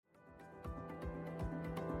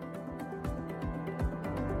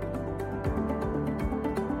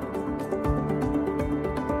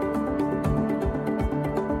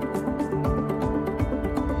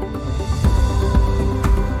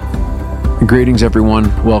Greetings, everyone.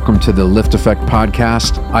 Welcome to the Lift Effect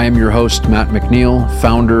podcast. I am your host, Matt McNeil,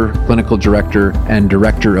 founder, clinical director, and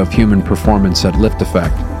director of human performance at Lift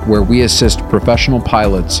Effect, where we assist professional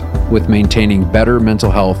pilots with maintaining better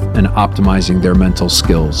mental health and optimizing their mental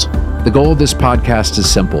skills. The goal of this podcast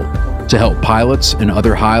is simple: to help pilots and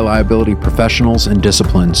other high liability professionals and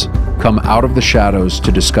disciplines come out of the shadows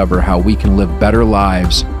to discover how we can live better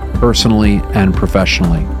lives personally and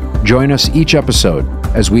professionally. Join us each episode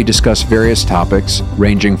as we discuss various topics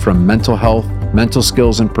ranging from mental health, mental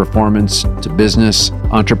skills and performance, to business,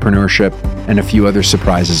 entrepreneurship, and a few other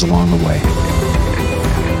surprises along the way.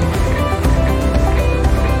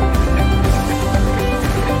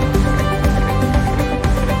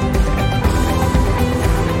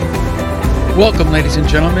 Welcome, ladies and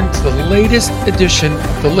gentlemen, to the latest edition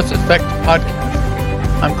of the Lift Effect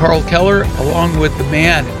podcast. I'm Carl Keller, along with the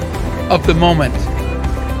man of the moment,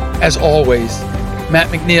 as always, Matt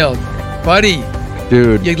McNeil. Buddy,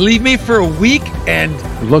 dude, you leave me for a week and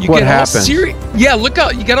look what happened. Yeah, look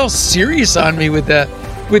out! You got all serious on me with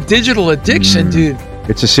digital addiction, dude.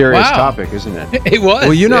 It's a serious topic, isn't it? It was.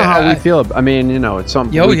 Well, you know how we feel. I mean, you know, it's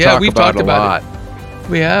something we've talked about a lot.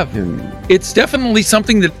 We have. It's definitely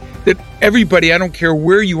something that everybody, I don't care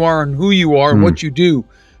where you are and who you are and what you do,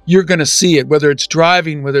 you're going to see it, whether it's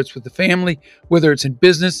driving, whether it's with the family, whether it's in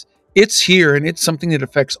business. It's here, and it's something that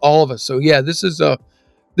affects all of us. So yeah, this is a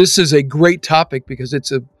great topic because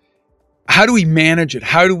it's how do we manage it?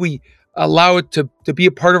 How do we allow it to be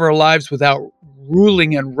a part of our lives without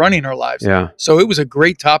ruling and running our lives? Yeah. So it was a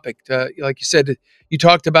great topic. Like you said, you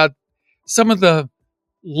talked about some of the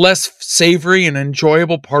less savory and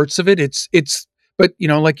enjoyable parts of it. But you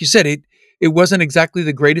know, like you said, it wasn't exactly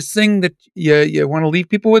the greatest thing that you want to leave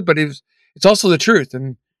people with, but it's also the truth.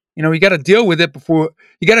 And you know, you got to deal with it before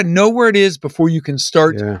you got to know where it is before you can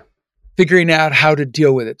start figuring out how to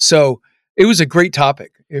deal with it. So it was a great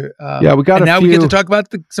topic. We got we get to talk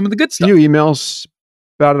about some of the good stuff. Few emails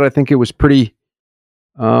about it. I think it was pretty,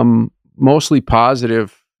 mostly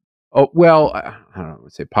positive. Oh, well, I don't know what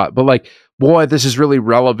to say, but like, boy, this is really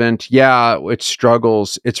relevant. Yeah, it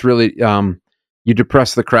struggles. It's really, you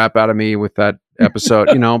depressed the crap out of me with that episode,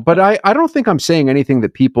 you know, but I don't think I'm saying anything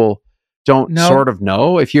that people don't sort of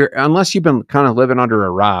know unless you've been kind of living under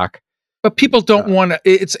a rock. But people don't want to.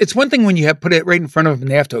 It's one thing when you put it right in front of them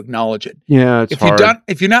and they have to acknowledge it. Yeah, it's hard.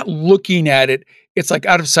 If you're not looking at it, it's like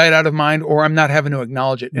out of sight, out of mind, or I'm not having to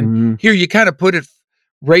acknowledge it. And here you kind of put it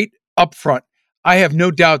right up front. I have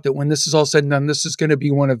no doubt that when this is all said and done, this is going to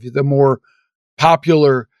be one of the more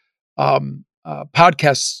popular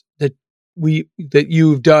podcasts that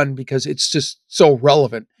you've done because it's just so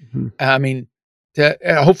relevant. I mean,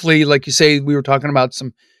 hopefully, like you say, we were talking about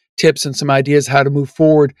some tips and some ideas how to move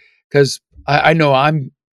forward. Because I know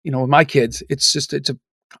I'm, you know, with my kids, it's an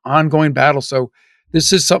ongoing battle. So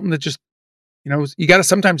this is something that just, you know, you got to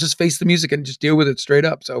sometimes just face the music and just deal with it straight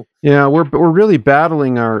up. So yeah, we're really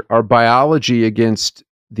battling our biology against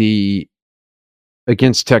technology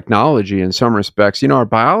in some respects. You know, our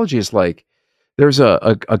biology is like, there's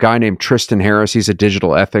a guy named Tristan Harris. He's a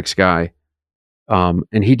digital ethics guy.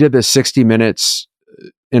 And he did this 60 Minutes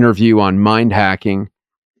interview on mind hacking.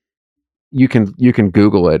 You can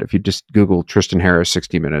Google it if you just Google Tristan Harris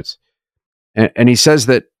 60 Minutes. And he says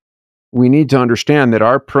that we need to understand that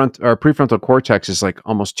our prefrontal cortex is like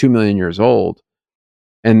almost 2 million years old.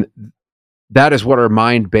 And that is what our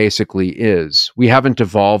mind basically is. We haven't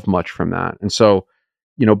evolved much from that. And so,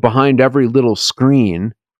 you know, behind every little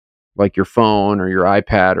screen, like your phone or your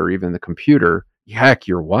iPad or even the computer, heck,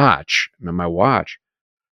 your watch, my watch,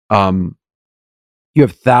 you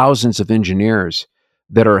have thousands of engineers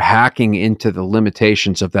that are hacking into the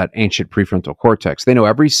limitations of that ancient prefrontal cortex. They know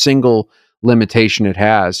every single limitation it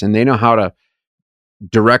has, and they know how to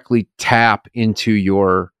directly tap into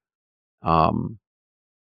your, your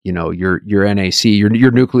NAC,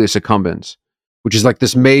 your nucleus accumbens, which is like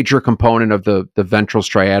this major component of the ventral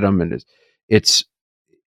striatum, and it's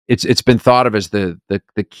been thought of as the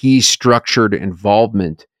key structured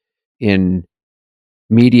involvement in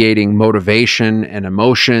mediating motivation and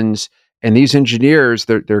emotions. And these engineers,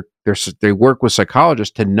 they work with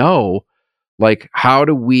psychologists to know, like, how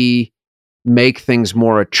do we make things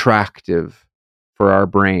more attractive for our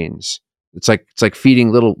brains? It's like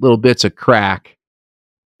feeding little bits of crack.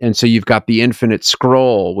 And so you've got the infinite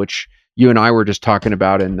scroll, which you and I were just talking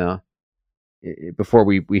about before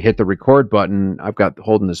we hit the record button. I've got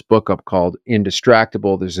holding this book up called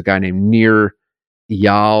Indistractable. There's a guy named Nir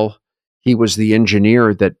Eyal. He was the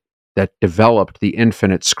engineer that developed the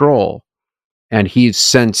infinite scroll. And he's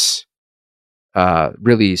since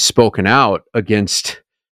really spoken out against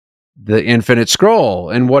the infinite scroll.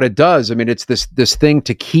 And what it does, I mean, it's this thing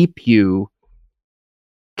to keep you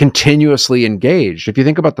continuously engaged. If you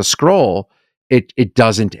think about the scroll, it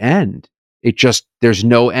doesn't end. There's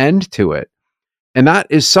no end to it. And that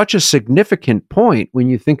is such a significant point when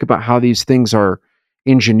you think about how these things are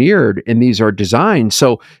engineered and these are designed.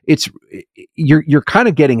 So you're kind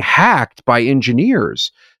of getting hacked by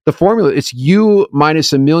engineers. The formula, it's you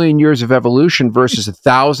minus 1 million years of evolution versus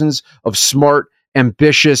thousands of smart,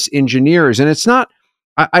 ambitious engineers. And it's not,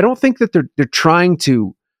 I don't think that they're trying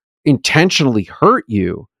to intentionally hurt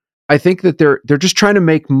you. I think that they're just trying to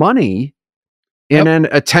make money in an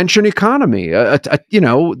attention economy.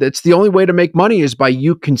 That's the only way to make money is by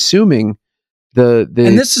you consuming the.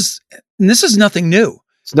 And this is nothing new.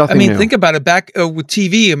 It's nothing. I mean, new. Think about it. Back with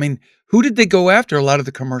TV. I mean, who did they go after? A lot of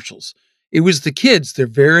the commercials. It was the kids. They're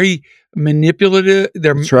very manipulative.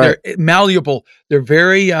 They're malleable. They're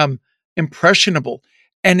very impressionable,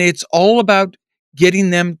 and it's all about getting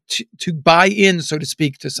them to buy in, so to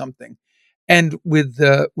speak, to something. And with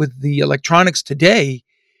the electronics today,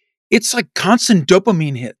 it's like constant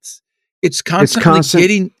dopamine hits. It's constantly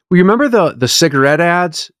getting. Well, you remember the cigarette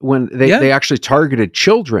ads when they actually targeted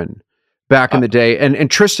children back in the day? And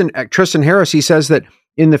Tristan Harris, he says that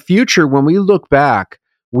in the future, when we look back,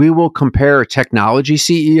 we will compare technology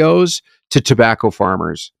CEOs to tobacco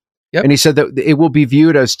farmers. Yep. And he said that it will be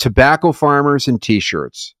viewed as tobacco farmers and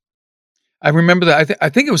T-shirts. I remember that. I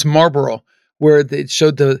think it was Marlboro where it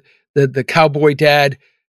showed the cowboy dad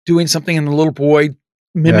doing something and the little boy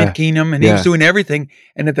mimicking him, and he was doing everything.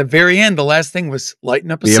 And at the very end, the last thing was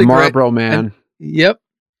lighting up a cigarette. Marlboro man.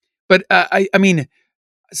 But I mean,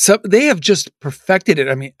 so they have just perfected it.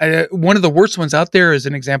 I mean, one of the worst ones out there, as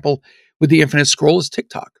an example, with the infinite scroll, is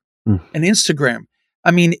TikTok and Instagram.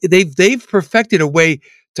 I mean, they've perfected a way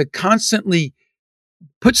to constantly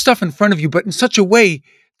put stuff in front of you, but in such a way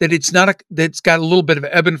that that's got a little bit of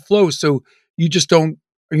ebb and flow. So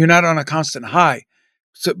you're not on a constant high.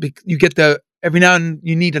 So you get every now and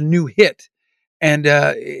you need a new hit, and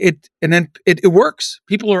then it works.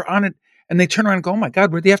 People are on it, and they turn around and go, "Oh my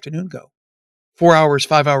God, where'd the afternoon go?" 4 hours,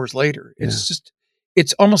 5 hours later,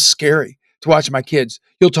 it's almost scary to watch my kids.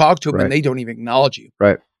 You'll talk to them, and they don't even acknowledge you.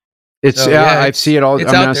 Right. I see it all.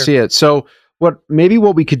 I see it. So what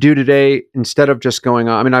we could do today, instead of just going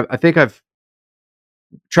on, I mean, I think I've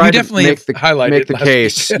tried to make the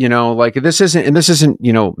case, like this isn't,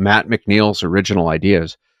 Matt McNeil's original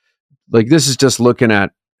ideas. Like, this is just looking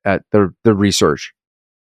at the research,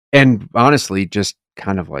 and honestly, just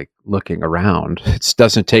kind of like looking around. It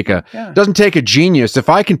doesn't take a genius. If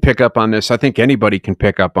I can pick up on this, I think anybody can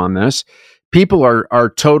pick up on this. People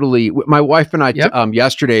are totally. My wife and I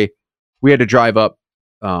yesterday, we had to drive up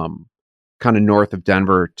kind of north of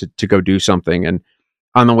Denver to go do something, and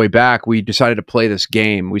on the way back, we decided to play this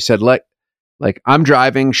game. We said, I'm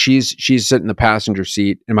driving, she's sitting in the passenger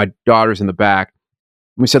seat, and my daughter's in the back.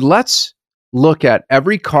 And we said, let's look at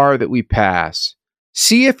every car that we pass,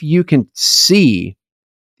 see if you can see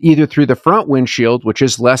either through the front windshield, which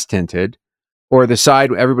is less tinted, or the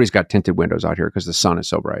side. Everybody's got tinted windows out here because the sun is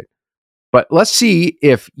so bright. But let's see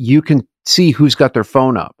if you can see who's got their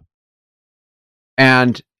phone up.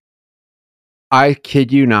 And I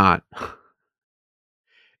kid you not,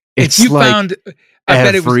 it's found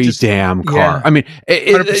every damn car. Yeah. I mean,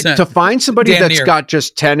 to find somebody that's got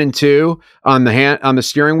just 10 and 2 on the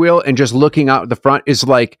steering wheel and just looking out the front is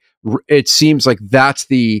like, it seems like that's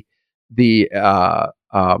it's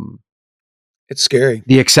scary.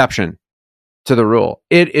 The exception to the rule.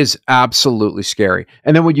 It is absolutely scary.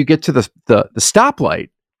 And then when you get to the stoplight,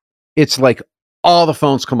 it's like all the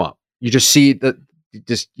phones come up. You just see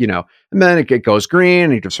and then it goes green,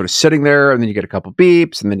 and you're just sort of sitting there, and then you get a couple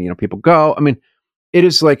beeps, and then, people go. I mean, it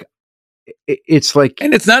is like, it's like,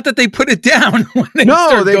 and it's not that they put it down when they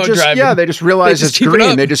start driving. They just realize it's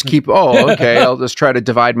green. They just keep, okay, I'll just try to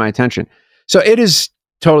divide my attention. So it is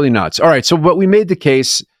totally nuts. All right. So we made the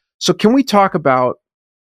case. So can we talk about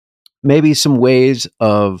maybe some ways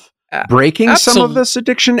of breaking some of this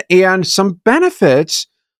addiction and some benefits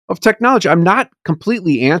of technology? I'm not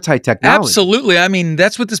completely anti-technology. Absolutely. I mean,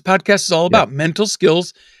 that's what this podcast is all about. Mental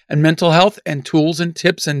skills and mental health and tools and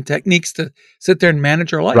tips and techniques to sit there and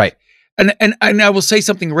manage our life. Right. And I will say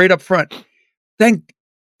something right up front.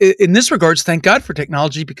 In this regards, thank God for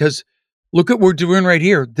technology, because look at what we're doing right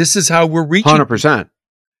here. This is how we're reaching. 100%.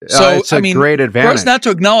 So it's a great advantage. For us not to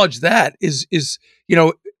acknowledge that is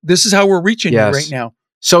this is how we're reaching you right now.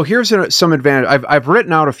 So here's some advantage. I've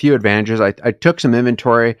written out a few advantages. I took some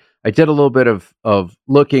inventory. I did a little bit of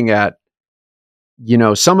looking at,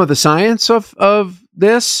 some of the science of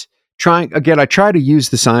this. I try to use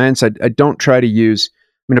the science. I don't try to use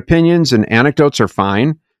mean, opinions and anecdotes are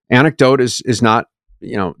fine. Anecdote is not,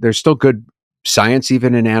 there's still good science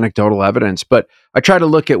even in anecdotal evidence, but I try to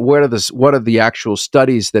look at what are the actual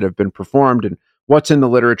studies that have been performed and what's in the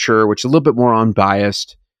literature, which is a little bit more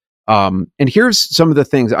unbiased. And here's some of the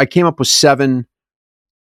things. I came up with 7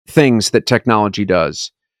 things that technology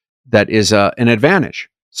does that is an advantage,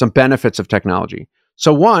 some benefits of technology.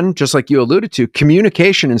 So one, just like you alluded to,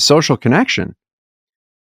 communication and social connection.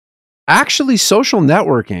 Actually, social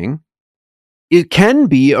networking, it can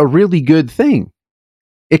be a really good thing.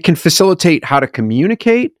 It can facilitate how to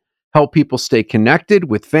communicate, help people stay connected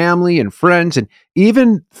with family and friends, and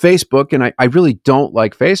even Facebook. And I really don't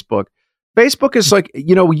like Facebook. Facebook is like,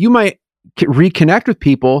 you might reconnect with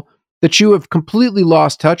people that you have completely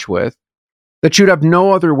lost touch with, that you'd have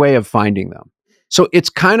no other way of finding them. So it's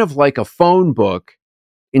kind of like a phone book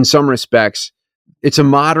in some respects. It's a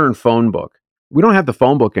modern phone book. We don't have the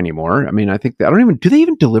phone book anymore. I mean, do they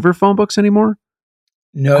even deliver phone books anymore?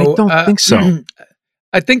 I No, don't think so.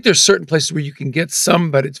 I think there's certain places where you can get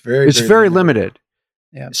some, but it's very limited.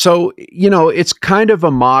 Yeah. So, it's kind of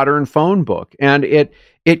a modern phone book, and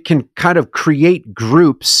it can kind of create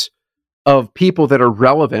groups of people that are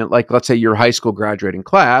relevant. Like, let's say your high school graduating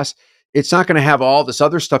class. It's not going to have all this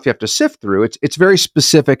other stuff you have to sift through. It's very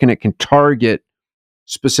specific, and it can target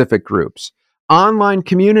specific groups. Online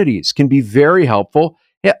communities can be very helpful.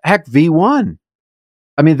 Heck, V1.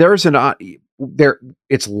 I mean,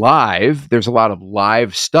 it's live. There's a lot of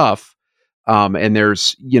live stuff, and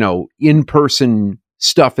there's in-person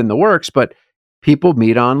stuff in the works. But people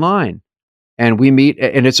meet online, and we meet,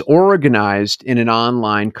 and it's organized in an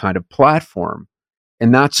online kind of platform,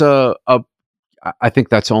 and that's I think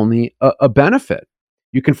that's only a benefit.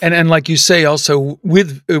 You can and like you say, also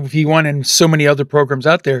with V1 and so many other programs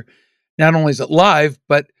out there, not only is it live,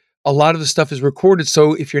 but a lot of the stuff is recorded.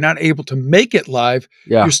 So if you're not able to make it live,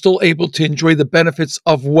 yeah. you're still able to enjoy the benefits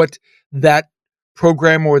of what that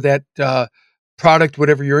program or that product,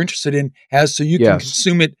 whatever you're interested in, has. So you can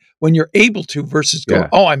consume it when you're able to, versus go,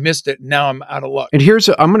 oh, I missed it. Now I'm out of luck. And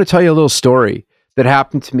I'm going to tell you a little story that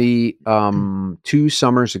happened to me 2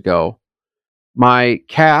 summers ago. My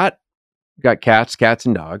cat, got cats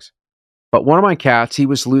and dogs, but one of my cats, he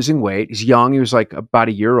was losing weight. He's young. He was like about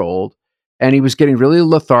a year old, and he was getting really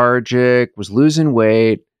lethargic, was losing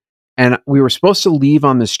weight. And we were supposed to leave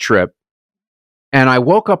on this trip. And I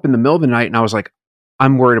woke up in the middle of the night and I was like,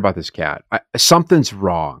 I'm worried about this cat. Something's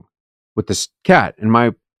wrong with this cat. And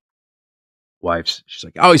my she's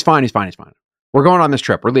like, oh, he's fine. We're going on this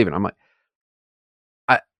trip. We're leaving. I'm like,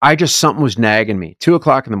 I just, something was nagging me.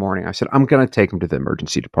 2:00 in the morning. I said, I'm going to take him to the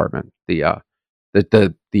emergency department. The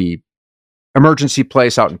emergency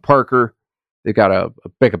place out in Parker. They've got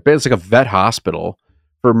it's like a vet hospital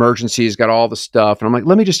for emergencies, got all the stuff. And I'm like,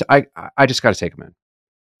 I just got to take him in.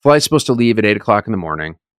 Flight's supposed to leave at 8:00 in the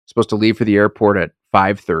morning. Supposed to leave for the airport at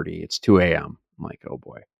 5:30. It's 2 a.m. I'm like, oh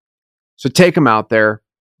boy. So take him out there,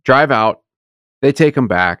 drive out. They take him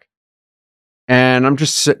back. And I'm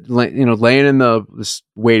just laying in this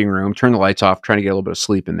waiting room, turn the lights off, trying to get a little bit of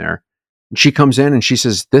sleep in there. And she comes in and she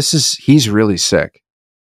says, he's really sick.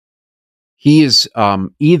 He is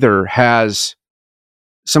either has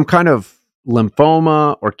some kind of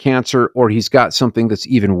lymphoma or cancer, or he's got something that's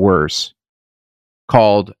even worse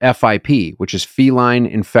called FIP, which is feline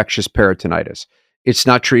infectious peritonitis. It's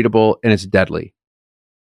not treatable and it's deadly.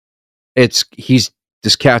 This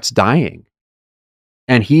cat's dying.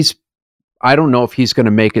 And I don't know if he's going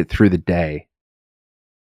to make it through the day.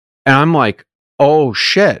 And I'm like, oh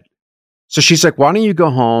shit. So she's like, why don't you go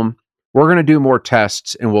home? We're going to do more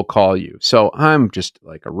tests and we'll call you. So I'm just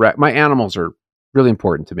like a wreck. My animals are really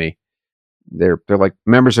important to me. They're like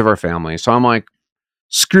members of our family. So I'm like,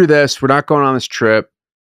 screw this. We're not going on this trip.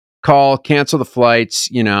 Cancel the flights.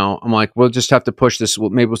 I'm like, we'll just have to push this.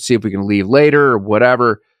 Maybe we'll see if we can leave later or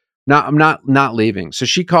whatever. I'm not leaving. So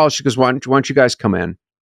she calls, she goes, why don't you guys come in?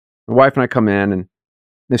 My wife and I come in and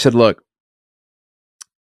they said, look,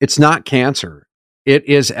 it's not cancer. It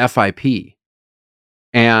is FIP.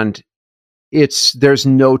 And there's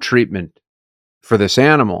no treatment for this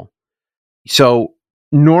animal. So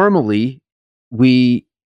normally we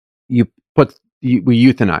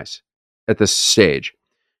euthanize at this stage.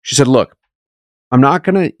 She said, look,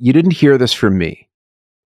 you didn't hear this from me.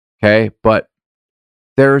 Okay. But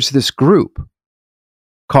there's this group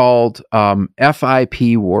called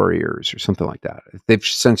FIP Warriors or something like that. They've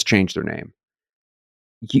since changed their name.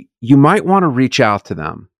 You might want to reach out to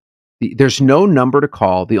them. There's no number to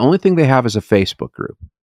call. The only thing they have is a Facebook group.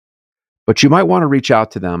 But you might want to reach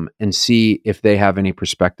out to them and see if they have any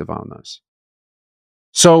perspective on this.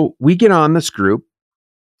 So we get on this group.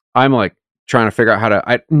 I'm like trying to figure out how to.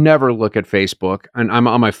 I never look at Facebook, and I'm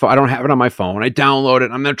on my phone. I don't have it on my phone. I download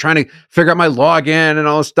it. I'm then trying to figure out my login and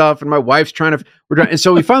all this stuff. And my wife's trying to. And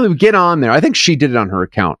so we finally get on there. I think she did it on her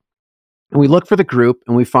account, and we look for the group,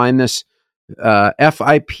 and we find this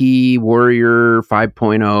FIP Warrior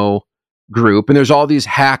 5.0 group, and there's all these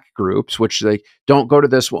hack groups, which they don't go to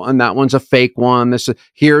this one. That one's a fake one.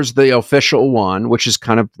 Here's the official one, which is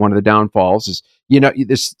kind of one of the downfalls is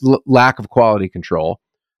this lack of quality control.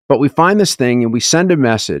 But we find this thing and we send a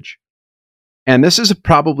message, and this is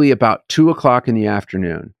probably about 2:00 in the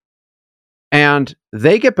afternoon, and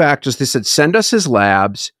they get back to us. They said, "Send us his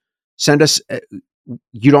labs. Send us."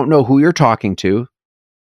 You don't know who you're talking to.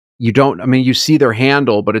 You don't. I mean, you see their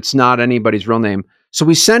handle, but it's not anybody's real name. So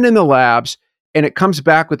we send in the labs, and it comes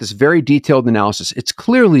back with this very detailed analysis. It's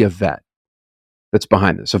clearly a vet that's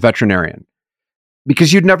behind this, a veterinarian,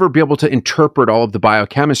 because you'd never be able to interpret all of the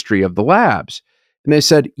biochemistry of the labs. And they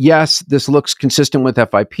said, yes, this looks consistent with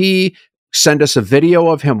FIP. Send us a video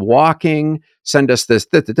of him walking. Send us this.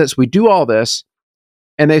 We do all this.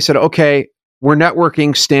 And they said, okay, we're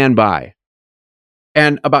networking, stand by.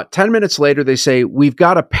 And about 10 minutes later, they say, we've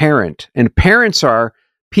got a parent. And parents are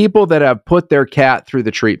people that have put their cat through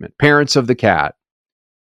the treatment, parents of the cat.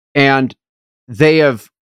 And they have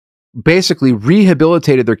basically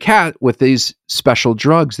rehabilitated their cat with these special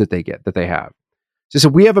drugs that they have. So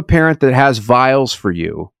we have a parent that has vials for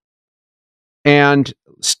you. And,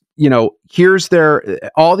 here's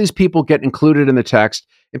all these people get included in the text.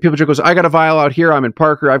 And people just goes, I got a vial out here. I'm in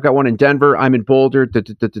Parker. I've got one in Denver. I'm in Boulder.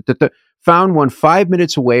 Found one 5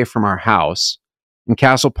 minutes away from our house in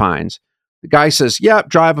Castle Pines. The guy says, yeah,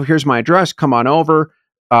 drive. Here's my address. Come on over.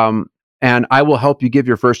 And I will help you give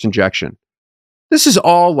your first injection. This is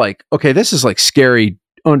all like, okay, this is like scary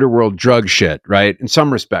underworld drug shit, right? In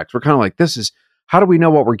some respects, we're kind of like, how do we know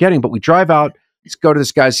what we're getting? But we drive out, let's go to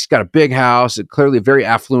this guy's, he's got a big house, clearly a very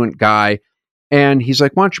affluent guy. And he's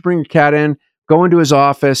like, why don't you bring your cat in? Go into his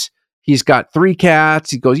office. He's got 3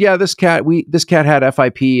 cats. He goes, yeah, this cat had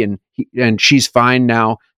FIP and she's fine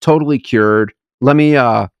now, totally cured.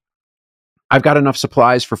 I've got enough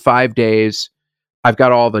supplies for 5 days. I've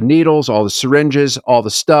got all the needles, all the syringes, all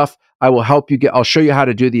the stuff. I will help you I'll show you how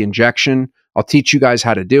to do the injection. I'll teach you guys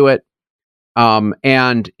how to do it.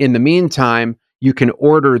 And in the meantime, you can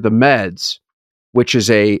order the meds, which is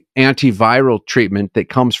a antiviral treatment that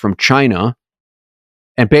comes from China.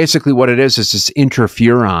 And basically what it is this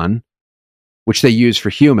interferon, which they use for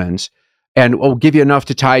humans, and will give you enough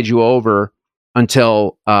to tide you over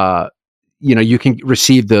until you can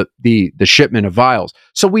receive the shipment of vials.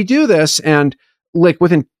 So we do this, and like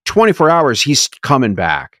within 24 hours, he's coming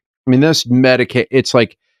back. I mean, this it's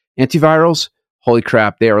like antivirals. Holy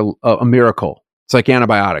crap, they are a miracle. It's like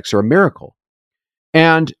antibiotics are a miracle.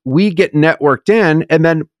 And we get networked in, and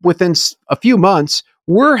then within a few months,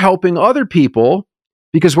 we're helping other people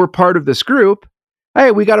because we're part of this group.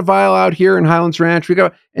 Hey, we got a vial out here in Highlands Ranch.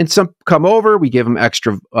 And some come over. We give them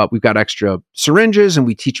extra. We've got extra syringes, and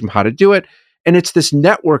we teach them how to do it. And it's this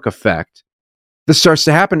network effect that starts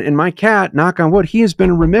to happen. And my cat, knock on wood, he has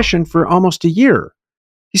been in remission for almost a year.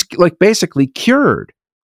 He's like basically cured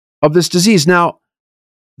of this disease. Now,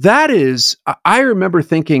 I remember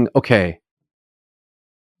thinking, okay,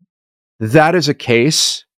 that is a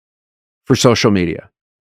case for social media.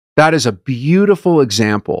 That is a beautiful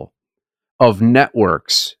example of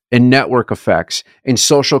networks and network effects and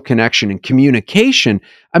social connection and communication.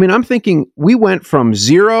 I mean, I'm thinking we went from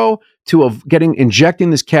zero to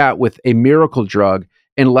injecting this cat with a miracle drug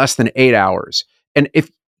in less than 8 hours. And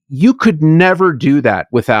if you could never do that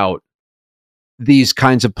without these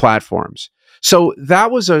kinds of platforms. So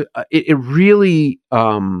that was it really,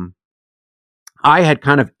 I had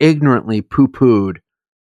kind of ignorantly poo-pooed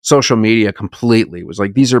social media completely. It was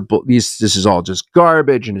like, this is all just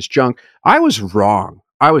garbage and it's junk. I was wrong.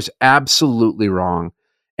 I was absolutely wrong.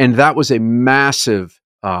 And that was a massive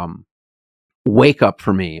wake up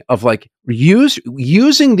for me of like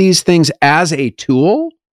using these things as a tool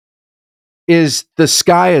is the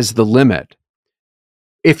sky is the limit.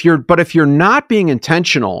 If you're not being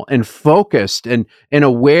intentional and focused and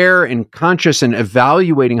aware and conscious and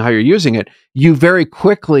evaluating how you're using it, you very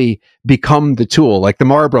quickly become the tool, like the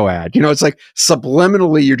Marlboro ad. It's like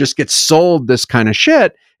subliminally you just get sold this kind of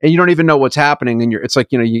shit and you don't even know what's happening. And it's like,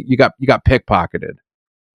 you got pickpocketed.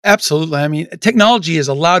 Absolutely. I mean, technology has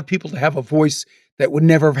allowed people to have a voice that would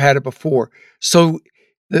never have had it before. So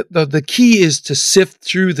the key is to sift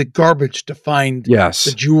through the garbage to find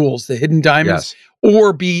the jewels, the hidden diamonds,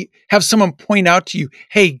 or have someone point out to you,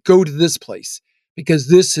 hey, go to this place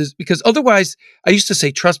because otherwise, I used to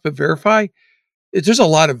say trust but verify. There's a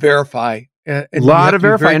lot of verify and A you lot have of to be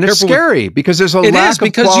very verifying, and it's careful with. scary because there's a It lack is, of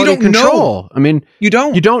because you quality don't know. control. I mean, You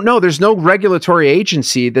don't. you don't know. There's no regulatory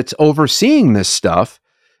agency that's overseeing this stuff.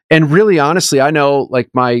 And really, honestly, I know, like,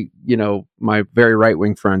 my very right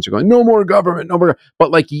wing friends are going, no more government, no more.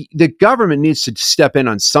 But like, the government needs to step in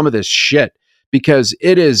on some of this shit, because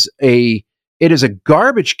it is a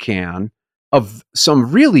garbage can of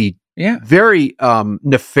some really Yeah. very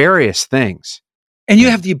nefarious things. And you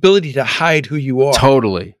have the ability to hide who you are.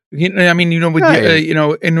 Totally. You know, I mean, with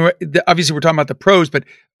Right. and obviously we're talking about the pros, but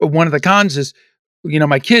one of the cons is,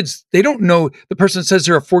 my kids, they don't know. The person says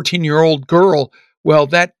they're a 14-year-old girl. Well,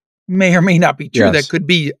 that may or may not be true. That Yes. could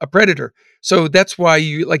be a predator. So that's why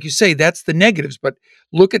like you say, that's the negatives. But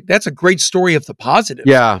that's a great story of the positives.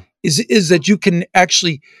 Yeah. Is that you can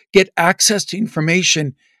actually get access to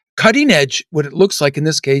information, cutting edge, what it looks like in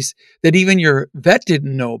this case, that even your vet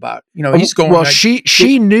didn't know about. He's going. Well,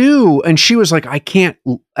 she knew, and she was like, I can't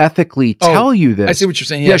ethically tell you this. I see what you're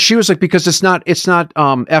saying. Yeah, she was like, because it's not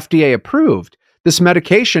FDA approved, this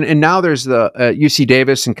medication. And now there's the UC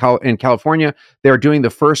Davis in California. They're doing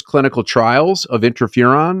the first clinical trials of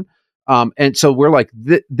interferon. And so we're like,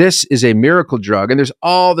 this is a miracle drug. And there's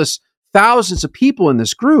all this thousands of people in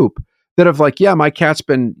this group that have like, yeah, my cat's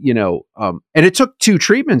been, and it took 2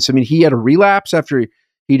 treatments. I mean, he had a relapse after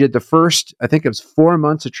he did the first, I think it was 4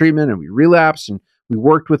 months of treatment, and we relapsed, and we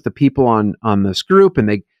worked with the people on this group, and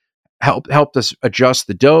they helped us adjust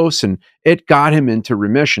the dose, and it got him into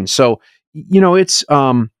remission. So, it's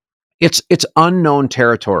unknown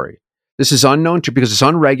territory. This is unknown because it's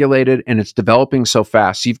unregulated and it's developing so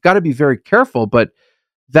fast. So you've got to be very careful, but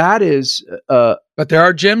that is but there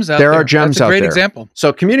are gems out there. There are gems out there. That's a great example.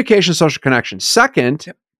 So communication, social connection. Second,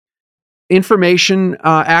 information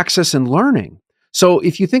access and learning. So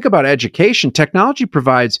if you think about education, technology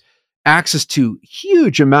provides access to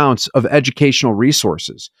huge amounts of educational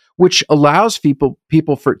resources, which allows people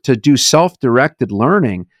to do self-directed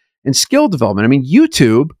learning and skill development. I mean,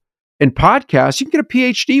 YouTube and podcasts, you can get a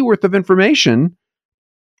PhD worth of information.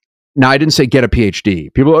 Now, I didn't say get a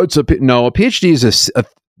PhD. People, a PhD is a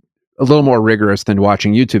little more rigorous than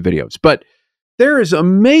watching YouTube videos, but there is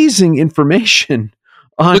amazing information.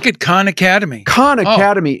 Look at Khan Academy. Khan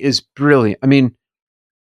Academy is brilliant. I mean,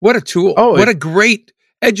 what a tool. What a great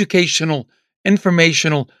educational,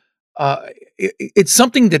 informational, it's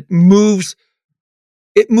something that moves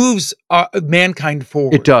mankind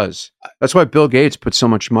forward. It does. That's why Bill Gates put so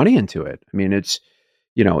much money into it. I mean, it's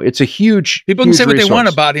a huge, people can say what they want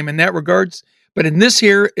about him in that regards, but in this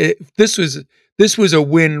here, this was a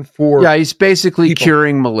win for. Yeah, he's basically people.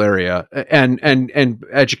 Curing malaria and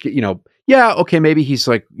educate. Yeah, okay, maybe he's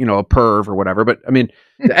like a perv or whatever, but I mean,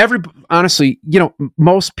 honestly,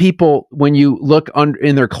 most people, when you look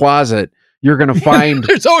in their closet, you're going to find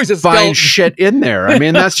there's always find shit in there. I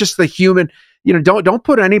mean, that's just the human. Don't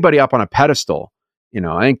put anybody up on a pedestal.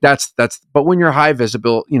 I think that's. But when you're high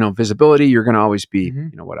visibility, you're going to always be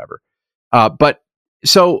whatever. But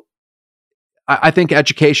so I think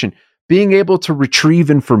education, being able to retrieve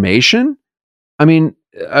information. I mean,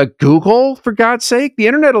 Google, for God's sake, the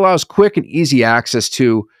internet allows quick and easy access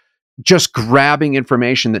to just grabbing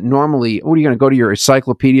information that normally, what are you going to go to your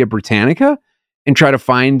Encyclopedia Britannica and try to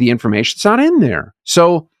find the information? It's not in there.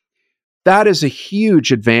 So that is a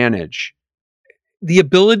huge advantage. The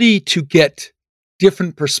ability to get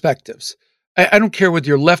different perspectives. I don't care whether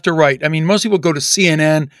you're left or right. I mean, most people go to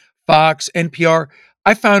CNN, Fox, NPR.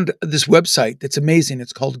 I found this website that's amazing.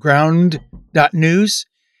 It's called ground.news.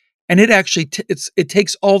 And it actually it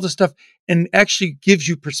takes all the stuff and actually gives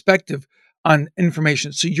you perspective on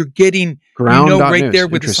information. So you're getting right news. There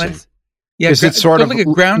with the science. Yeah, is it sort of like a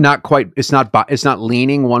ground? Not quite. It's not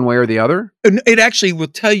leaning one way or the other. It actually will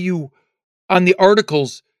tell you on the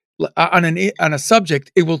articles on a subject.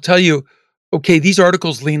 It will tell you, okay, these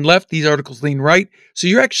articles lean left, these articles lean right. So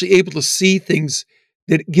you're actually able to see things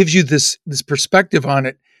that gives you this perspective on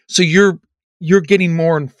it. So you're getting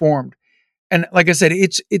more informed. And like I said,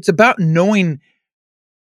 it's about knowing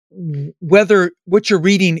whether what you're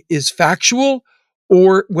reading is factual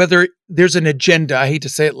or whether there's an agenda. I hate to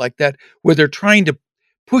say it like that, where they're trying to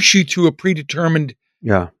push you to a predetermined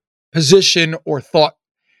position or thought.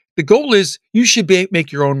 The goal is you should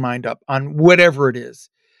make your own mind up on whatever it is.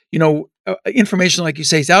 Information, like you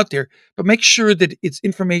say, is out there, but make sure that it's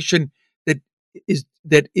information that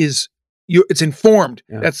is it's informed.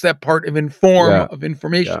 Yeah. That's that part of of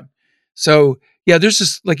information. Yeah. So there's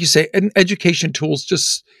this, like you say, education tools.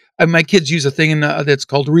 Just my kids use a thing that's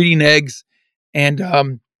called Reading Eggs, and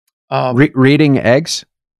Reading Eggs.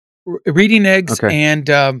 Reading Eggs, okay. and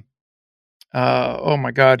oh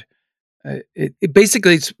my God, It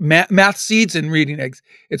basically it's math seeds and reading eggs.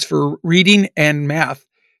 It's for reading and math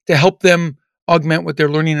to help them augment what they're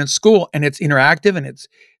learning in school, and it's interactive and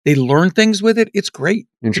they learn things with it. It's great.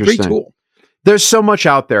 It's a great tool. There's so much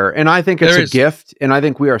out there, and I think it's a gift, and I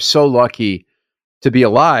think we are so lucky to be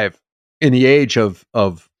alive in the age of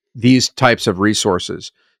these types of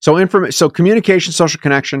resources. So communication, social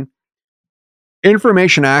connection,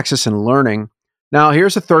 information access, and learning. Now,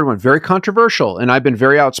 here's a third one, very controversial, and I've been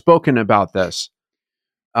very outspoken about this,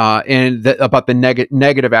 about the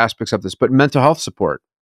negative aspects of this, but mental health support.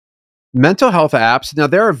 Mental health apps. Now,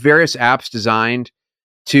 there are various apps designed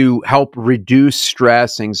to help reduce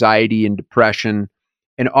stress, anxiety, and depression,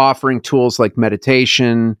 and offering tools like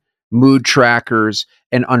meditation, mood trackers,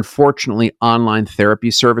 and unfortunately, online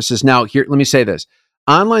therapy services. Now, here, let me say this.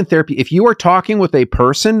 Online therapy, if you are talking with a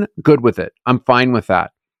person, good with it. I'm fine with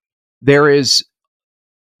that. There is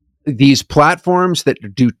these platforms that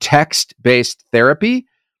do text-based therapy.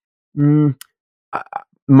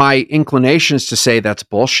 My inclination is to say that's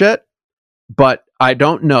bullshit, but I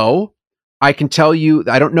don't know. I can tell you,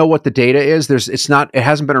 I don't know what the data is. It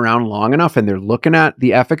hasn't been around long enough, and they're looking at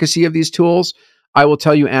the efficacy of these tools. I will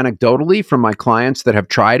tell you anecdotally from my clients that have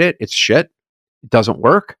tried it, it's shit. It doesn't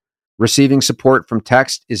work. Receiving support from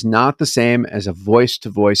text is not the same as a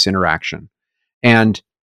voice-to-voice interaction. And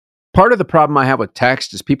part of the problem I have with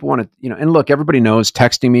text is people want to, and look, everybody knows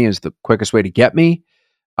texting me is the quickest way to get me.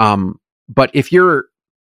 But if you're,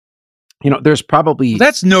 there's probably...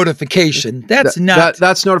 That's notification. That's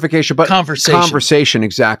that's notification, but conversation,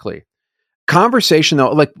 exactly. Conversation,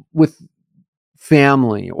 though, like with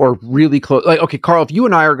family or really close, like, okay, Carl, if you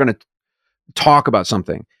and I are going to talk about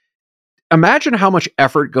something, imagine how much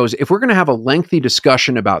effort goes, if we're going to have a lengthy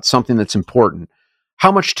discussion about something that's important,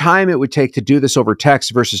 how much time it would take to do this over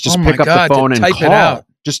text versus just pick up the phone and call. It out.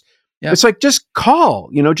 It's like, just call,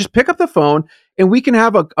 just pick up the phone and we can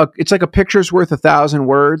have it's like a picture's worth 1,000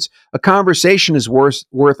 words. A conversation is worth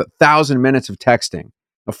 1,000 minutes of texting,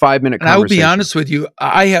 a 5-minute conversation. And I will be honest with you.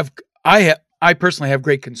 I personally have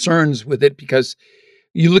great concerns with it because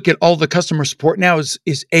you look at all the customer support now is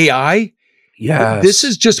AI. Yes. This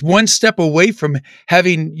is just one step away from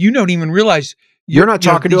having, you don't even realize you're not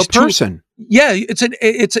talking to a person. Yeah,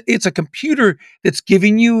 it's a computer that's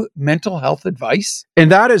giving you mental health advice.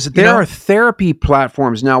 And there are therapy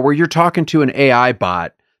platforms now where you're talking to an AI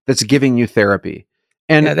bot that's giving you therapy.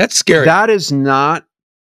 And that's scary. That is not,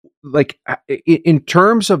 like, in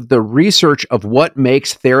terms of the research of what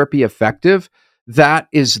makes therapy effective, that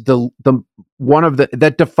is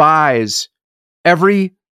that defies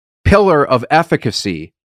every pillar of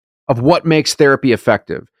efficacy of what makes therapy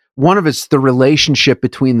effective. One of it's the relationship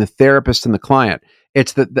between the therapist and the client.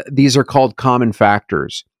 It's these are called common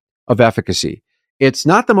factors of efficacy. It's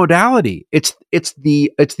not the modality. It's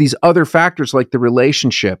these other factors like the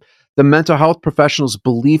relationship, the mental health professional's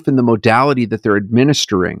belief in the modality that they're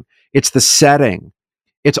administering. It's the setting.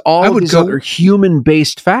 It's all of these other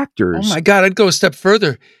human-based factors. Oh my God, I'd go a step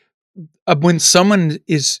further. When someone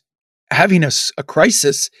is having a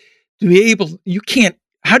crisis,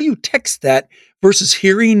 how do you text that versus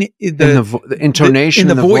hearing the intonation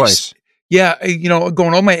in the voice? Yeah,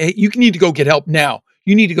 going, you need to go get help now.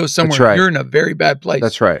 You need to go somewhere. That's right. You're in a very bad place.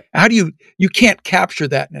 That's right. How do you can't capture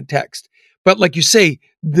that in a text. But like you say,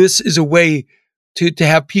 this is a way to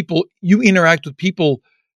have people, you interact with people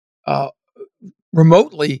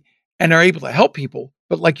remotely and are able to help people.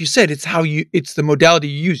 But like you said, it's the modality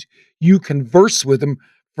you use. You converse with them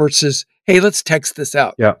versus, hey, let's text this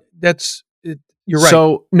out. Yeah. You're right.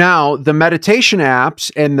 So now the meditation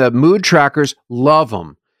apps and the mood trackers, love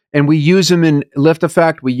them. And we use them in Lift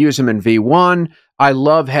Effect. We use them in V1. I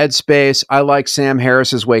love Headspace. I like Sam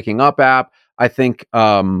Harris's Waking Up app. I think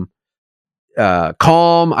Calm.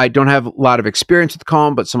 I don't have a lot of experience with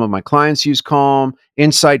Calm, but some of my clients use Calm.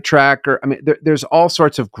 Insight Tracker. I mean, there's all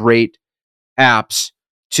sorts of great apps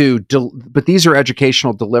but these are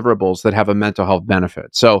educational deliverables that have a mental health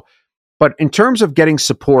benefit. So, but in terms of getting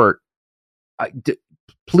support,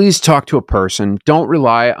 please talk to a person. Don't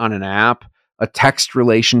rely on an app, a text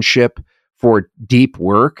relationship for deep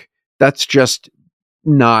work. That's just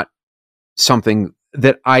not something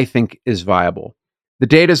that I think is viable. The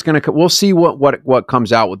data is going to, we'll see what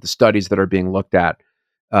comes out with the studies that are being looked at,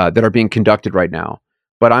 that are being conducted right now.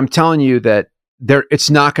 But I'm telling you that it's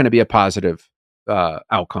not going to be a positive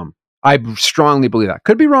outcome. I strongly believe that.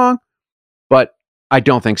 Could be wrong, but I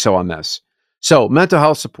don't think so on this. So mental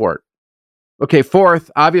health support. Okay,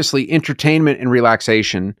 fourth, obviously entertainment and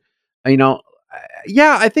relaxation.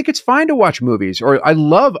 I think it's fine to watch movies, I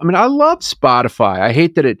love Spotify. I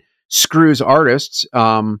hate that it screws artists.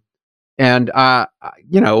 And And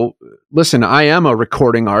listen, I am a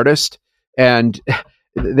recording artist, and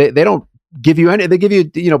they don't give you any. They give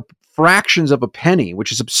you fractions of a penny,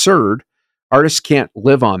 which is absurd. Artists can't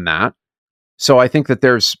live on that. So I think that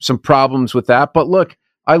there's some problems with that. But look,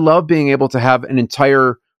 I love being able to have an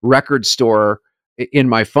entire record store in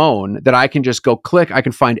my phone that I can just go click. I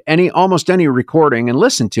can find almost any recording and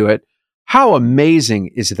listen to it. How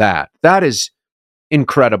amazing is that? That is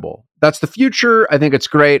incredible. That's the future. I think it's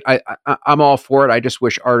great. I'm all for it. I just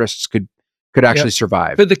wish artists could actually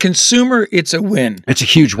survive. For the consumer, it's a win. It's a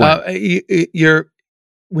huge win.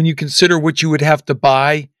 When you consider what you would have to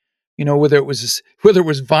buy, whether it was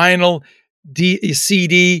vinyl,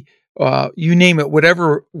 CD, you name it,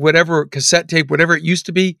 whatever cassette tape, whatever it used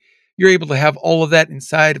to be, you're able to have all of that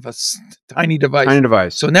inside of a tiny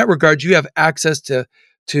device. So in that regard, you have access to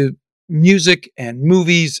music and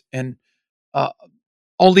movies and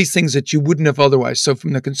all these things that you wouldn't have otherwise. So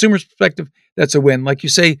from the consumer's perspective, that's a win. Like you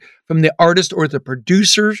say, from the artist or the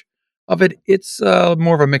producers of it, it's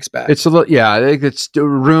more of a mixed bag. It's I think it's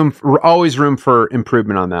always room for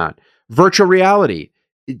improvement on that. Virtual reality,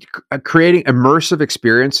 creating immersive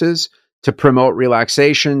experiences to promote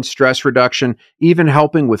relaxation, stress reduction, even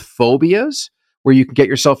helping with phobias, where you can get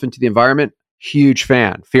yourself into the environment. Huge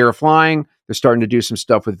fan. Fear of flying, they're starting to do some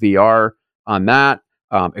stuff with VR on that.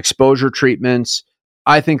 Exposure treatments.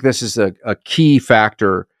 I think this is a key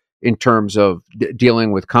factor in terms of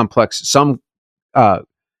dealing with some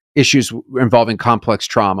issues involving complex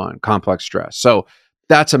trauma and complex stress. So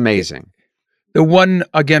that's amazing. The one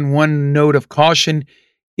note of caution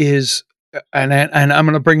is, and I'm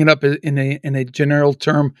going to bring it up in a general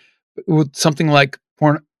term, with something like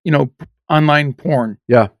porn, online porn.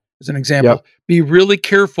 Yeah, as an example, yep. Be really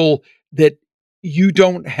careful that you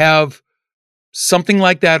don't have something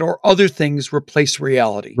like that or other things replace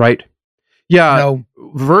reality. Right. Yeah.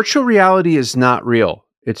 Virtual reality is not real.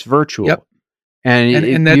 It's virtual. Yep. And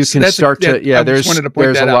you can start to, there's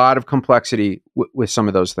a lot of complexity with some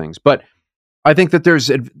of those things. But I think that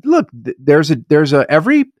there's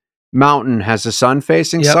every mountain has a sun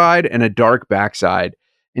facing side and a dark backside.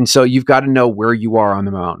 And so you've got to know where you are on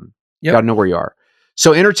the mountain. You've got to know where you are.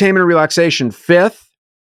 So entertainment and relaxation. Fifth,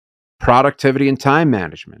 productivity and time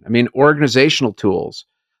management. I mean, organizational tools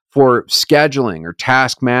for scheduling or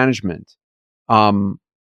task management, time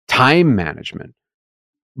management.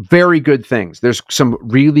 Very good things. There's some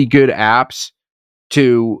really good apps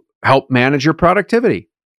to help manage your productivity.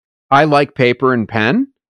 I like paper and pen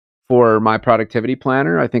for my productivity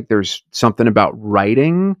planner. I think there's something about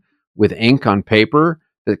writing with ink on paper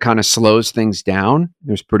that kind of slows things down.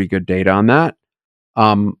 There's pretty good data on that.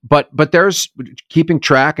 But there's keeping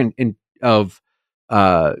track of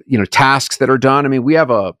tasks that are done. I mean, we have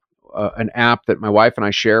an app that my wife and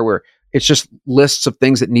I share where it's just lists of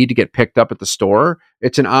things that need to get picked up at the store.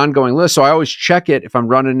 It's an ongoing list. So I always check it if I'm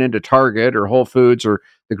running into Target or Whole Foods or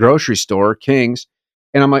the grocery store, King's.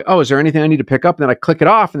 And I'm like, oh, is there anything I need to pick up? And then I click it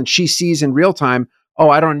off, and then she sees in real time, oh,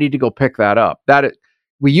 I don't need to go pick that up.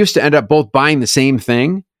 We used to end up both buying the same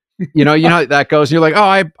thing. You know how that goes. And you're like,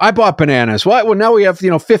 oh, I bought bananas. What? Well, now we have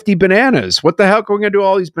 50 bananas. What the heck are we going to do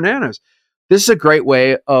all these bananas? This is a great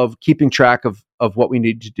way of keeping track of what we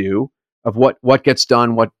need to do, of what gets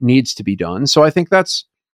done, what needs to be done. So I think that's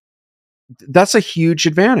a huge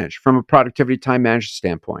advantage from a productivity time management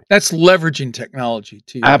standpoint. That's leveraging technology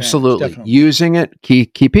to your absolutely advantage, using it. Key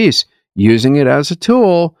piece, using it as a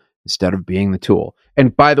tool instead of being the tool.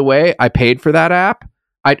 And by the way, I paid for that app.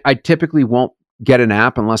 I typically won't get an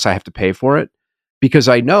app unless I have to pay for it, because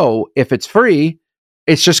I know if it's free,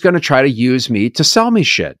 it's just going to try to use me to sell me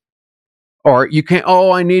shit. Or you can't,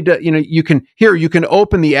 I need to, you can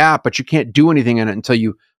open the app, but you can't do anything in it until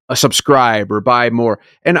you subscribe or buy more.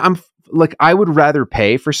 And I'm like, I would rather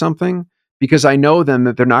pay for something because I know then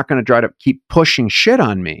that they're not going to try to keep pushing shit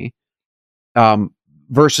on me.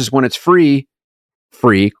 Versus when it's free,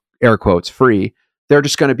 air quotes, free, they're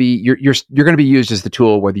just going to be, you're going to be used as the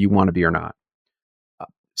tool, whether you want to be or not.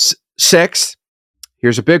 Sixth,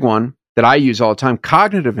 here's a big one that I use all the time: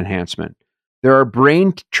 cognitive enhancement. There are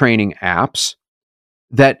brain training apps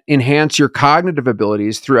that enhance your cognitive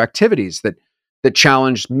abilities through activities that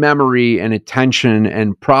challenge memory and attention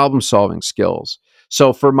and problem-solving skills.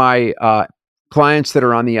 So for my clients that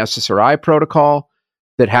are on the SSRI protocol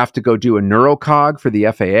that have to go do a neurocog for the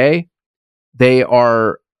FAA,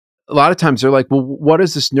 a lot of times they're like, well, what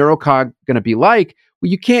is this neurocog going to be like? Well,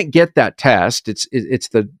 you can't get that test. It's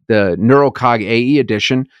the neurocog AE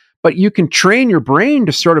edition, but you can train your brain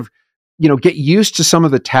to sort of get used to some of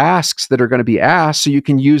the tasks that are going to be asked. So you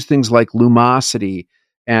can use things like Lumosity,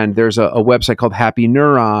 and there's a website called Happy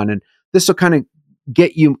Neuron, and this will kind of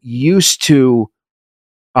get you used to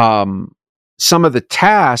some of the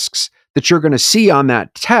tasks that you're going to see on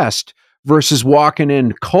that test versus walking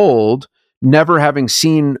in cold, never having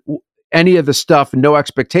seen any of the stuff, no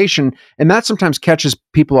expectation. And that sometimes catches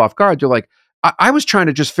people off guard. They're like, I was trying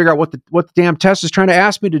to just figure out what the damn test is trying to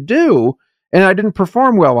ask me to do, and I didn't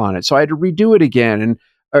perform well on it. So I had to redo it again. And,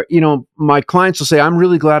 my clients will say, I'm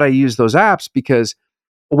really glad I used those apps because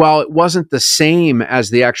while it wasn't the same as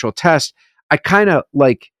the actual test, I kind of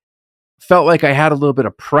felt like I had a little bit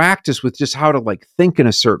of practice with just how to think in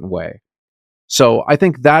a certain way. So I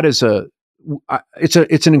think that is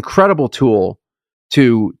it's an incredible tool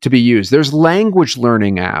to be used. There's language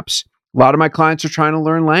learning apps. A lot of my clients are trying to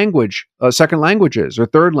learn second languages or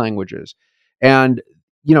third languages. And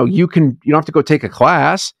you don't have to go take a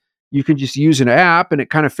class. You can just use an app and it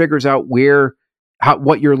kind of figures out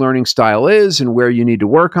what your learning style is and where you need to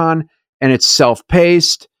work on. And it's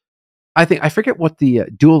self-paced. I forget what the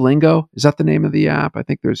Duolingo, is that the name of the app? I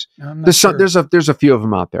think there's a few of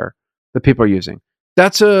them out there that people are using.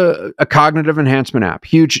 That's a cognitive enhancement app.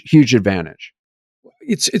 Huge advantage.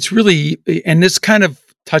 It's really, and this kind of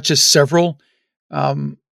touches several.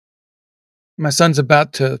 My son's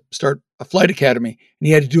about to start a flight academy, and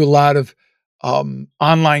he had to do a lot of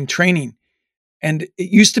online training. And it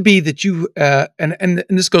used to be that you and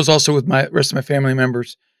this goes also with my rest of my family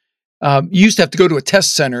members. You used to have to go to a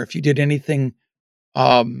test center if you did anything,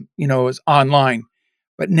 as online.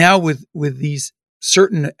 But now with these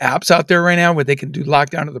certain apps out there right now where they can do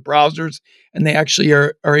lockdown of the browsers and they actually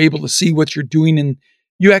are able to see what you're doing, and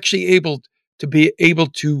you actually able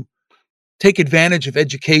to take advantage of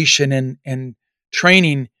education and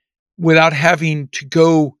training without having to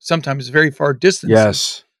go sometimes very far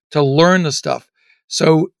distances to learn the stuff.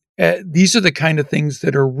 So these are the kind of things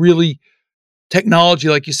that are really technology.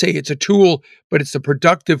 Like you say, it's a tool, but it's a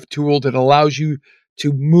productive tool that allows you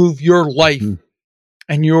to move your life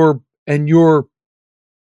and your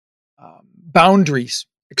boundaries,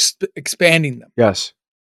 expanding them. Yes,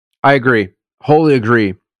 I agree. Wholly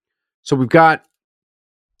agree. So what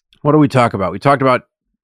do we talk about? We talked about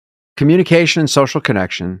communication and social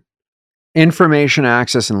connection, information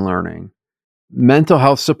access and learning, mental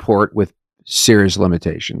health support with serious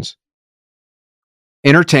limitations,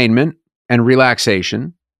 entertainment and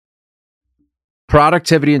relaxation,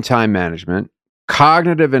 productivity and time management,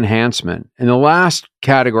 cognitive enhancement. And the last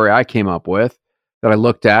category I came up with that I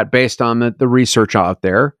looked at based on the research out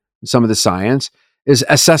there, some of the science, is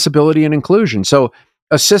accessibility and inclusion. So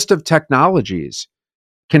assistive technologies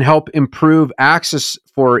can help improve access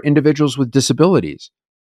for individuals with disabilities,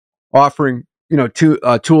 offering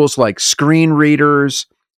tools like screen readers,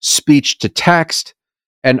 speech to text,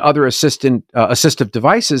 and other assistive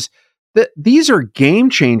devices. These are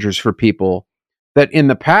game changers for people that in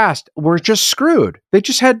the past were just screwed. They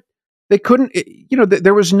couldn't.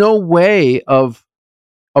 There was no way of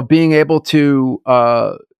being able to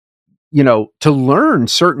learn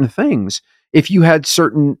certain things if you had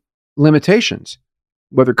certain limitations,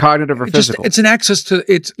 whether cognitive or physical. It's an access to.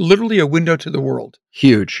 It's literally a window to the world.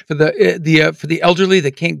 Huge for the elderly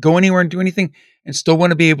that can't go anywhere and do anything and still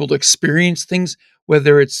want to be able to experience things.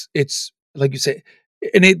 Whether it's like you say,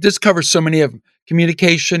 and this covers so many of them: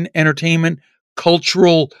 communication, entertainment,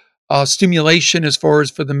 cultural stimulation, as far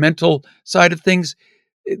as for the mental side of things.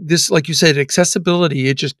 This, like you said, accessibility.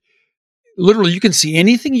 It just literally, you can see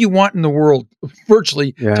anything you want in the world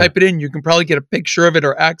virtually. Yeah. Type it in. You can probably get a picture of it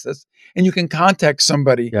or access, and you can contact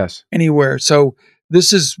somebody anywhere. So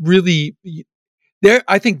this is really there.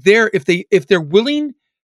 I think if they're willing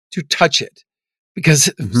to touch it,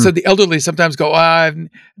 because so the elderly sometimes go, I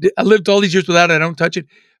lived all these years without it, I don't touch it.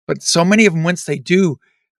 But so many of them, once they do,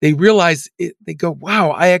 they realize it. They go,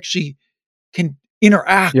 wow, I actually can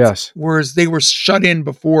interact. Yes. Whereas they were shut in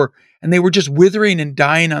before, and they were just withering and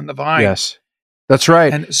dying on the vine. Yes, that's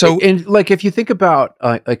right. And so, if you think about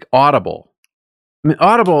Audible, I mean,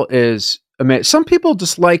 Audible is amazing. Some people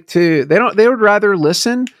just they would rather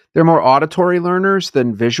listen. They're more auditory learners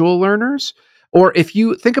than visual learners. Or if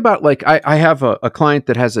you think about I have a client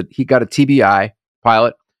that he got a TBI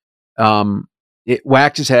pilot. It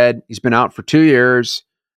whacked his head. He's been out for 2 years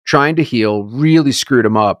trying to heal, really screwed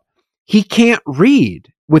him up. He can't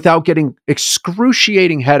read without getting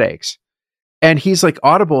excruciating headaches. And he's like,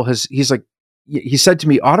 he said to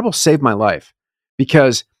me, Audible saved my life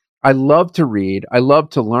because I love to read. I love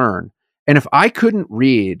to learn. And if I couldn't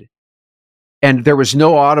read and there was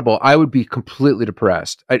no Audible, I would be completely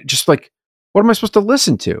depressed. What am I supposed to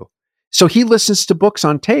listen to? So he listens to books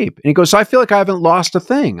on tape and he goes, so I feel like I haven't lost a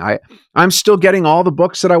thing. I'm still getting all the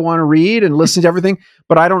books that I want to read and listen to everything,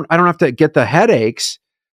 but I don't have to get the headaches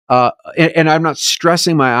and I'm not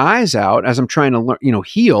stressing my eyes out as I'm trying to learn,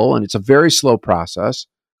 heal, and it's a very slow process.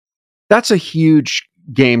 That's a huge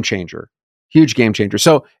game changer. Huge game changer.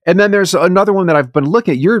 So, and then there's another one that I've been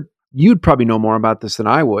looking at. You'd probably know more about this than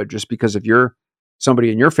I would, just because of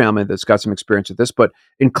somebody in your family that's got some experience with this, but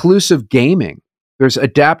inclusive gaming. There's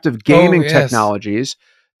adaptive gaming technologies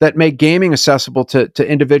that make gaming accessible to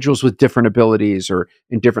individuals with different abilities or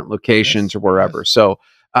in different locations or wherever. Yes. So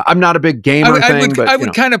I'm not a big gamer I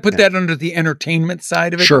would kind of put that under the entertainment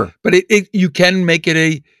side of it. Sure. But you can make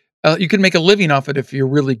it you can make a living off it if you're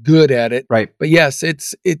really good at it. Right. But yes,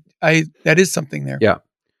 that is something there. Yeah.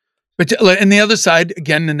 But and the other side,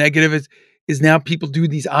 again, the negative is now people do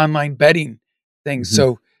these online betting things. Mm-hmm.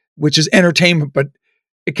 So, which is entertainment, but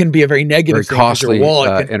it can be a very negative thing. Costly your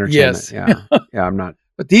wallet entertainment. Yes. Yeah. Yeah. I'm not.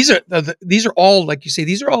 But these are all, like you say,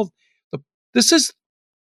 this is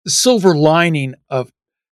the silver lining of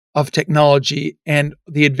technology and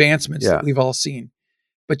the advancements that we've all seen.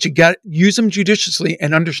 But you got to use them judiciously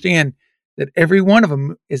and understand that every one of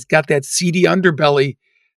them has got that seedy underbelly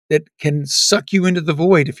that can suck you into the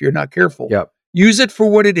void if you're not careful. Yep. Use it for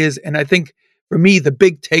what it is. And I think for me, the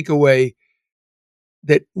big takeaway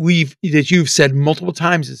that you've said multiple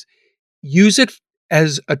times is use it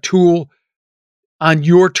as a tool on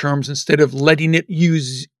your terms instead of letting it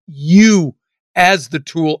use you as the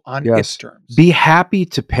tool on its terms. Be happy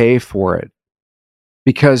to pay for it,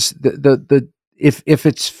 because if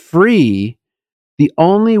it's free, the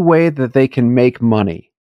only way that they can make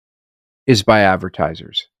money is by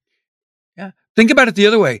advertisers. Yeah. Think about it the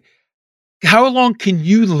other way. How long can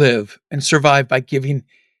you live and survive by giving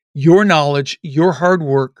your knowledge, your hard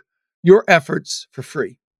work, your efforts for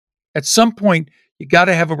free? At some point, you got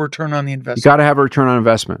to have a return on the investment. You got to have a return on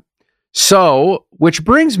investment. So, which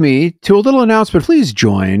brings me to a little announcement. Please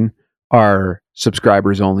join our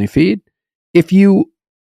subscribers only feed. If you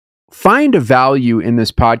find a value in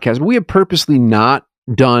this podcast, we have purposely not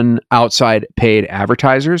done outside paid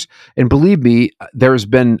advertisers. And believe me, there's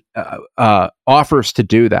been offers to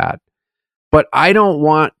do that. But I don't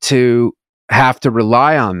want to have to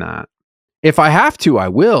rely on that. If I have to, I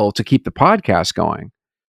will, to keep the podcast going.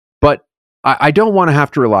 But I don't want to have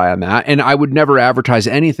to rely on that. And I would never advertise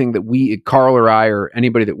anything that Carl or I or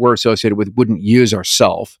anybody that we're associated with wouldn't use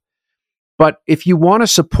ourselves. But if you want to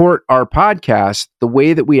support our podcast, the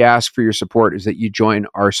way that we ask for your support is that you join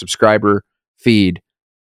our subscriber feed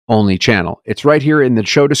only channel. It's right here in the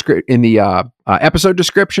show episode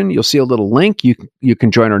description. You'll see a little link. You can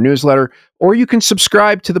join our newsletter, or you can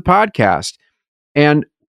subscribe to the podcast. And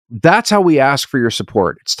that's how we ask for your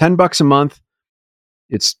support. It's $10 a month.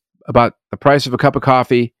 It's about the price of a cup of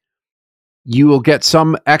coffee. You will get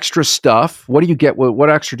some extra stuff. What do you get? What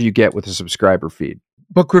extra do you get with a subscriber feed?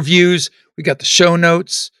 Book reviews. We got the show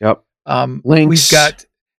notes. Yep. Links.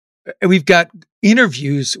 We've got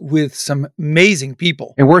interviews with some amazing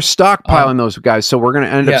people, and we're stockpiling those guys. So we're going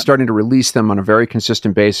to end up starting to release them on a very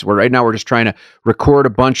consistent basis. Right now we're just trying to record a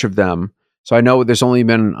bunch of them. So I know there's only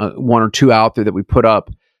been one or two out there that we put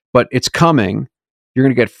up, but it's coming. You're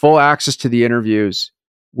going to get full access to the interviews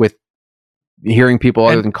with hearing people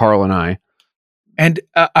other than Carl and I. And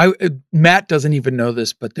Matt doesn't even know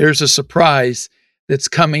this, but there's a surprise that's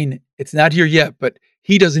coming. It's not here yet, but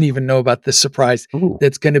he doesn't even know about this surprise. Ooh.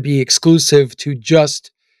 That's going to be exclusive to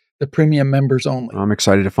just the premium members only. I'm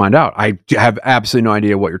excited to find out. I have absolutely no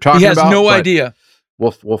idea what you're talking about. He has no idea.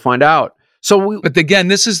 We'll find out. But again,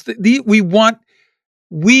 this is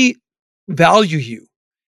we value you,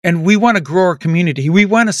 and we want to grow our community. We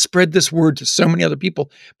want to spread this word to so many other people,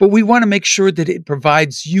 but we want to make sure that it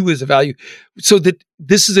provides you as a value, so that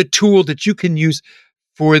this is a tool that you can use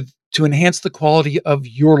to enhance the quality of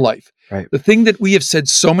your life. Right. The thing that we have said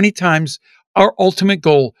so many times, our ultimate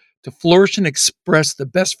goal, to flourish and express the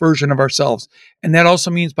best version of ourselves. And that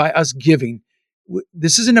also means by us giving.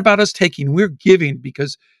 This isn't about us taking, we're giving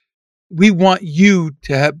because we want you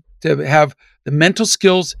to have the mental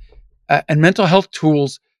skills and mental health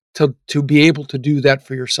tools to be able to do that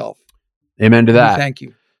for yourself. Amen to that. Thank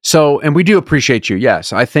you. So, and we do appreciate you.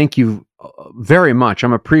 Yes, I thank you very much.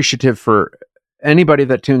 I'm appreciative for anybody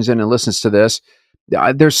that tunes in and listens to this.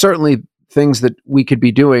 There's certainly things that we could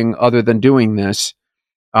be doing other than doing this.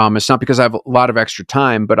 It's not because I have a lot of extra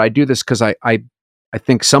time, but I do this because I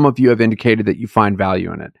think some of you have indicated that you find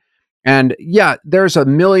value in it. And yeah, there's a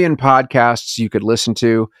million podcasts you could listen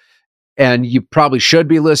to, and you probably should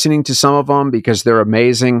be listening to some of them because they're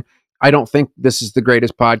amazing. I don't think this is the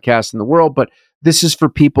greatest podcast in the world, but this is for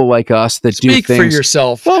people like us that do things. Speak for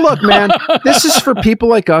yourself. Well, look, man, this is for people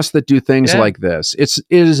like us that do things like this. It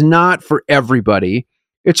is not for everybody.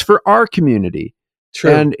 It's for our community.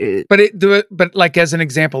 True. And but like as an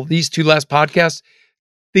example, these two last podcasts,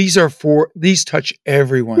 these touch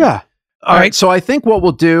everyone. Yeah. All right. So I think what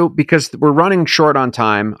we'll do, because we're running short on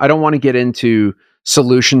time, I don't want to get into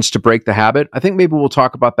solutions to break the habit. I think maybe we'll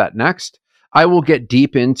talk about that next. I will get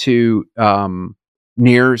deep into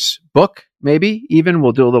Nir's book. Maybe even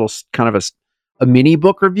we'll do a little kind of a mini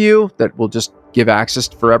book review that will just give access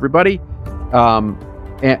for everybody.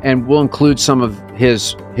 And we'll include some of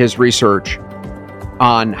his research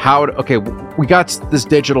on how to, we got this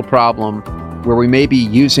digital problem where we may be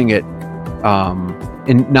using it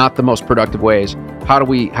in not the most productive ways. How do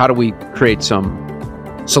we create some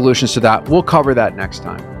solutions to that? We'll cover that next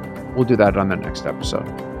time. We'll do that on the next episode.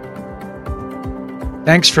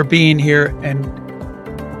 Thanks for being here, and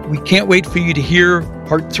we can't wait for you to hear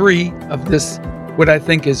part 3 of this, what I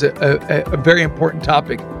think is a very important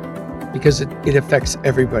topic, because it affects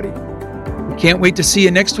everybody. We can't wait to see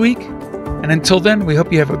you next week. And until then, we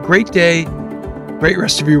hope you have a great day, great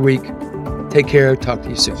rest of your week. Take care. Talk to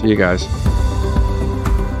you soon. See you guys.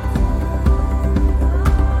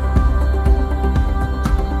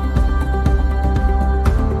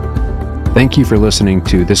 Thank you for listening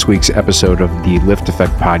to this week's episode of the Lift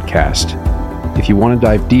Effect Podcast. If you want to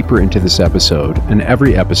dive deeper into this episode and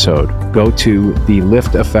every episode, go to the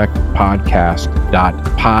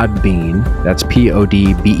lifteffectpodcast.podbean, that's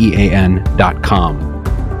podbean.com.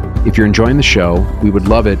 If you're enjoying the show, we would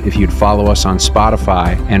love it if you'd follow us on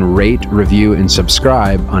Spotify and rate, review, and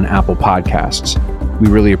subscribe on Apple Podcasts. We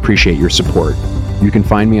really appreciate your support. You can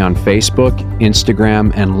find me on Facebook,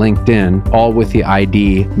 Instagram, and LinkedIn, all with the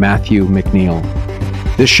ID Matthew McNeil.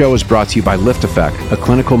 This show is brought to you by Lift Effect, a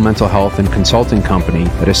clinical mental health and consulting company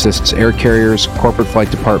that assists air carriers, corporate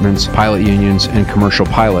flight departments, pilot unions, and commercial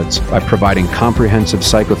pilots by providing comprehensive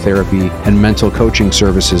psychotherapy and mental coaching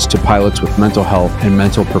services to pilots with mental health and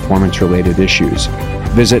mental performance-related issues.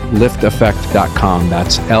 Visit lifteffect.com,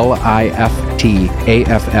 that's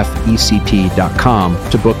lifteffect.com,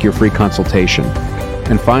 to book your free consultation.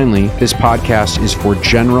 And finally, this podcast is for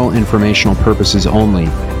general informational purposes only.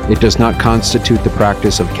 It does not constitute the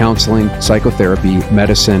practice of counseling, psychotherapy,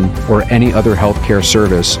 medicine, or any other healthcare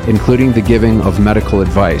service, including the giving of medical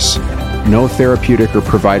advice. No therapeutic or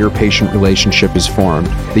provider-patient relationship is formed.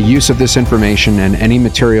 The use of this information and any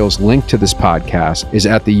materials linked to this podcast is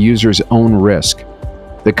at the user's own risk.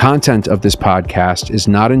 The content of this podcast is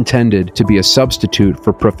not intended to be a substitute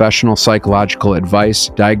for professional psychological advice,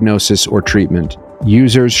 diagnosis, or treatment.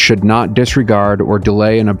 Users should not disregard or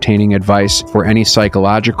delay in obtaining advice for any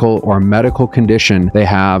psychological or medical condition they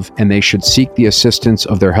have, and they should seek the assistance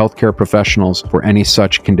of their healthcare professionals for any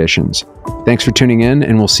such conditions. Thanks for tuning in,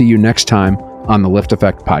 and we'll see you next time on the Lift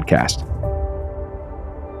Effect Podcast.